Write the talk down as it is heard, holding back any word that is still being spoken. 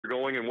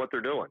going and what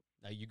they're doing.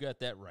 Now, you got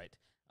that right.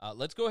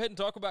 Let's go ahead and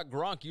talk about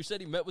Gronk. You said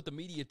he met with the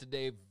media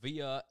today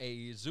via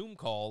a Zoom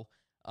call.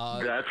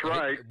 That's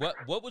right.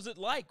 What was it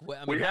like?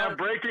 I mean, we have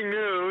breaking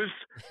news.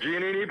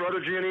 Giannini, brother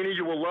Giannini,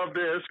 you will love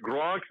this.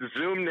 Gronk's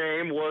Zoom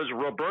name was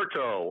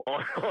Roberto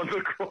on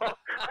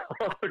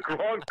the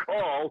Gronk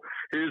call.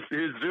 His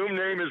Zoom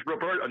name is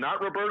Roberto,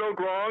 not Roberto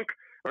Gronk,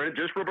 or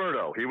just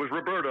Roberto. He was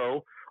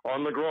Roberto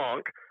on the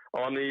Gronk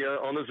on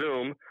the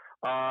Zoom.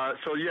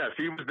 So yes,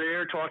 he was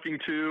there talking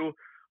to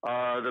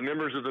the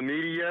members of the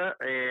media,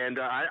 and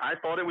I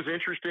thought it was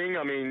interesting.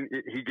 I mean,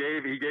 he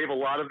gave a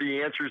lot of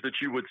the answers that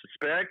you would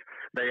suspect.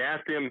 They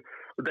asked him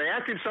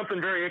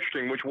something very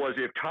interesting, which was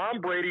if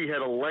Tom Brady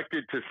had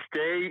elected to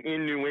stay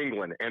in New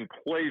England and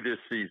play this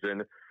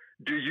season,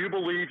 do you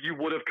believe you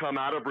would have come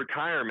out of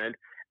retirement?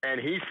 And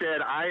he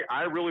said,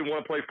 I really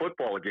want to play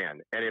football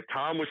again. And if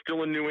Tom was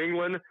still in New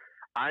England,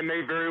 I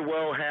may very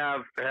well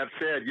have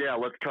said, yeah,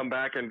 let's come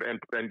back and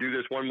do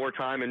this one more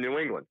time in New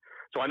England.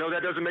 So I know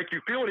that doesn't make you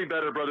feel any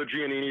better, Brother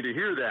Giannini, to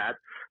hear that,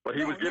 but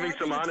he was giving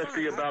some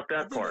honesty about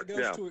that part.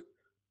 Yeah.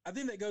 I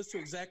think that goes to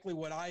exactly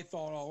what I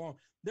thought all along.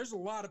 There's a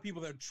lot of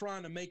people that are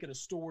trying to make it a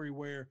story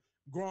where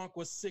Gronk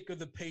was sick of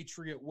the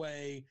Patriot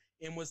way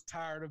and was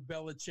tired of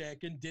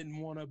Belichick and didn't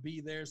want to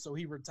be there, so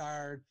he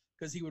retired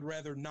because he would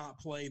rather not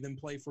play than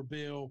play for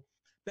Bill.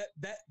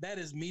 That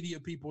is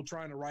media people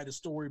trying to write a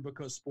story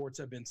because sports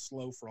have been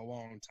slow for a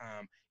long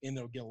time and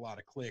they'll get a lot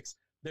of clicks.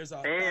 There's a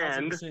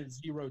 1,000%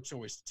 zero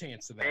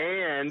chance of that.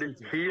 And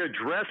he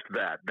addressed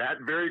that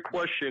very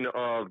question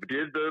of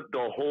did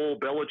the whole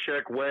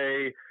Belichick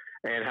way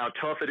and how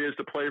tough it is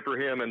to play for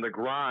him and the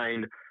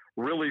grind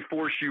really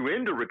force you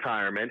into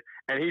retirement?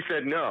 And he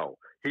said no.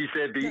 He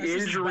said the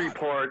injury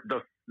part,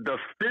 the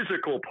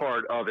physical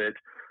part of it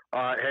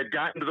had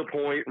gotten to the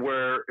point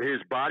where his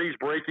body's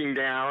breaking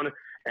down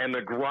and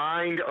the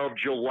grind of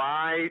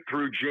July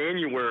through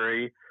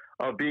January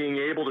of being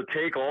able to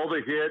take all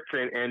the hits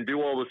and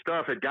do all the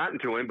stuff had gotten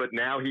to him, but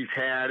now he's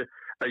had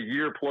a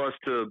year plus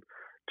to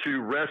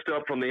rest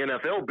up from the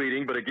NFL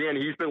beating. But again,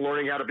 he's been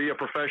learning how to be a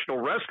professional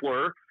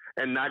wrestler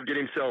and not get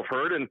himself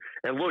hurt. And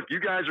look,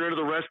 you guys are into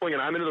the wrestling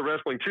and I'm into the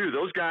wrestling too.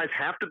 Those guys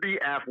have to be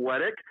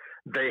athletic.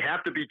 They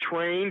have to be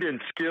trained and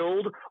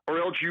skilled, or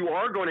else you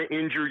are going to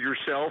injure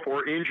yourself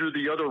or injure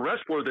the other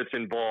wrestler that's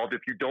involved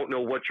if you don't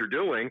know what you're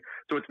doing.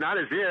 So it's not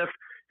as if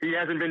he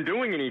hasn't been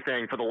doing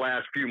anything for the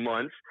last few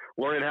months,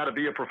 learning how to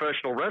be a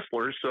professional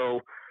wrestler.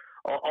 So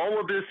all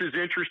of this is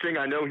interesting.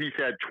 I know he's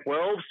had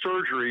 12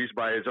 surgeries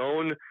by his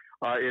own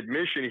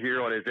admission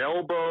here on his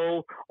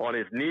elbow, on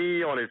his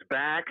knee, on his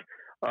back.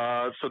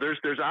 So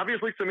there's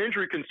obviously some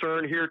injury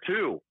concern here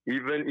too,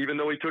 even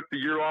though he took the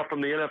year off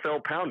from the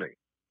NFL pounding.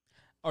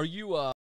 Are you